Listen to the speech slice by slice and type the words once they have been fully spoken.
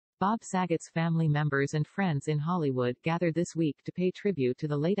Bob Saget's family members and friends in Hollywood gathered this week to pay tribute to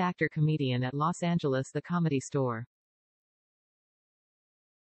the late actor-comedian at Los Angeles' The Comedy Store.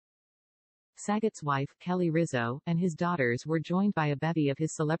 Saget's wife, Kelly Rizzo, and his daughters were joined by a bevy of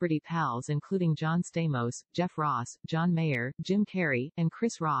his celebrity pals including John Stamos, Jeff Ross, John Mayer, Jim Carrey, and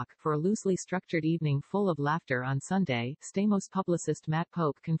Chris Rock, for a loosely structured evening full of laughter on Sunday, Stamos publicist Matt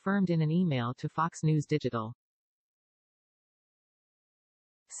Pope confirmed in an email to Fox News Digital.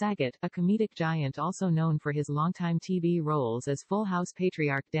 Saget, a comedic giant also known for his longtime TV roles as Full House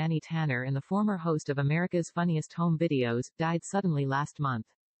patriarch Danny Tanner and the former host of America's Funniest Home Videos, died suddenly last month.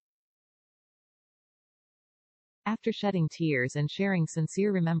 After shedding tears and sharing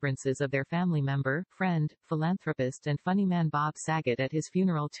sincere remembrances of their family member, friend, philanthropist and funny man Bob Saget at his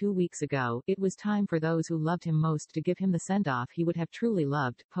funeral 2 weeks ago, it was time for those who loved him most to give him the send-off he would have truly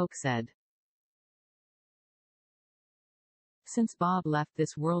loved, Pope said. Since Bob left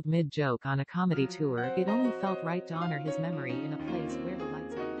this world mid-joke on a comedy tour, it only felt right to honor his memory in a place where the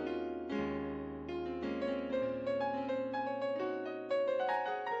lights are.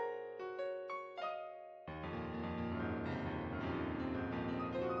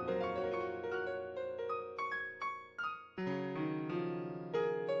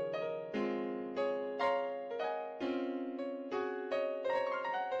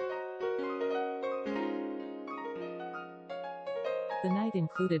 The night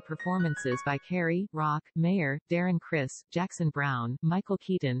included performances by Carrey, Rock, Mayer, Darren Criss, Jackson Brown, Michael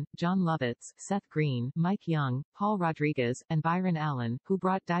Keaton, John Lovitz, Seth Green, Mike Young, Paul Rodriguez, and Byron Allen, who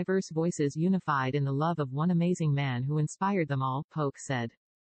brought diverse voices unified in the love of one amazing man who inspired them all, Pope said.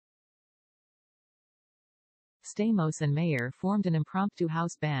 Stamos and Mayer formed an impromptu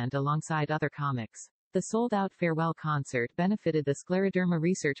house band alongside other comics. The sold-out farewell concert benefited the Scleroderma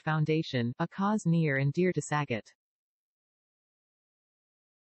Research Foundation, a cause near and dear to Saget.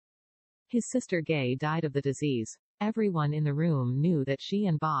 His sister Gay died of the disease. Everyone in the room knew that she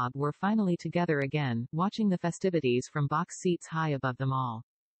and Bob were finally together again, watching the festivities from box seats high above them all.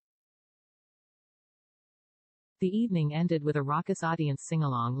 The evening ended with a raucous audience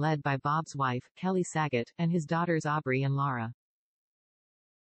sing-along led by Bob's wife, Kelly Saget, and his daughters Aubrey and Lara.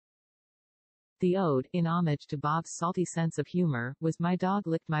 The ode, in homage to Bob's salty sense of humor, was "My dog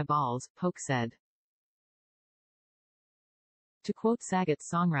licked my balls," Pope said. To quote Saget's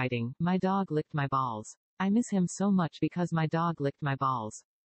songwriting, "My dog licked my balls. I miss him so much because my dog licked my balls."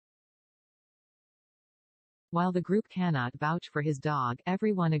 While the group cannot vouch for his dog,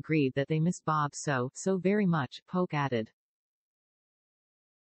 everyone agreed that they miss Bob so very much, Pope added.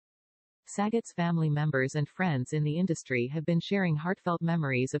 Saget's family members and friends in the industry have been sharing heartfelt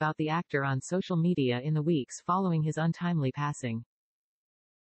memories about the actor on social media in the weeks following his untimely passing.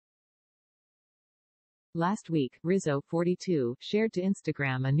 Last week, Rizzo, 42, shared to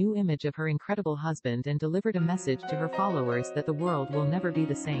Instagram a new image of her incredible husband and delivered a message to her followers that the world will never be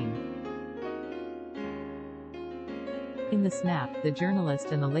the same. In the snap, the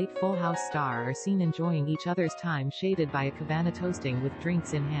journalist and the late Full House star are seen enjoying each other's time shaded by a cabana toasting with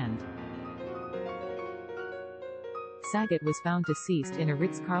drinks in hand. Saget was found deceased in a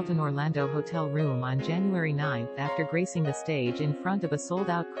Ritz-Carlton Orlando hotel room on January 9 after gracing the stage in front of a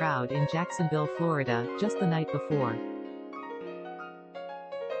sold-out crowd in Jacksonville, Florida, just the night before.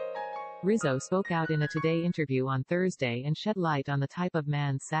 Rizzo spoke out in a Today interview on Thursday and shed light on the type of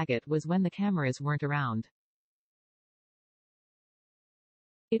man Saget was when the cameras weren't around.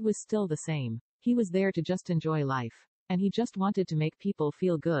 It was still the same. He was there to just enjoy life. And he just wanted to make people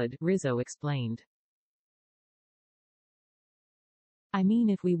feel good, Rizzo explained. I mean,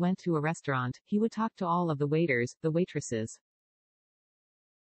 if we went to a restaurant, he would talk to all of the waiters, the waitresses.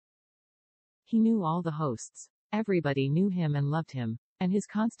 He knew all the hosts. Everybody knew him and loved him. And his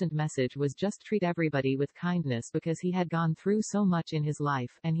constant message was just treat everybody with kindness because he had gone through so much in his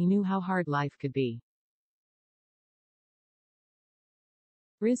life, and he knew how hard life could be.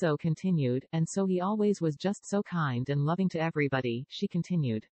 Rizzo continued, and so he always was just so kind and loving to everybody, she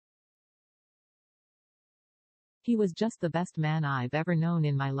continued. He was just the best man I've ever known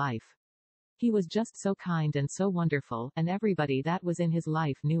in my life. He was just so kind and so wonderful, and everybody that was in his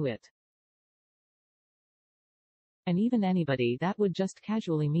life knew it. And even anybody that would just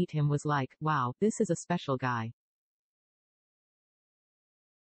casually meet him was like, wow, this is a special guy.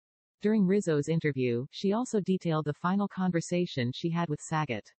 During Rizzo's interview, she also detailed the final conversation she had with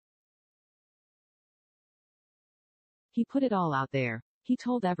Saget. He put it all out there. He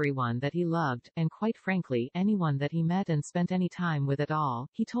told everyone that he loved, and quite frankly, anyone that he met and spent any time with at all,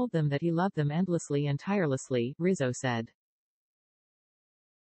 he told them that he loved them endlessly and tirelessly, Rizzo said.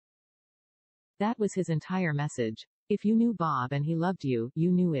 That was his entire message. If you knew Bob and he loved you, you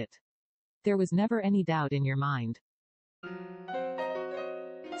knew it. There was never any doubt in your mind.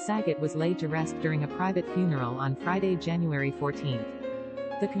 Saget was laid to rest during a private funeral on Friday, January 14.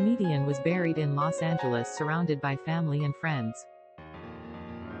 The comedian was buried in Los Angeles surrounded by family and friends.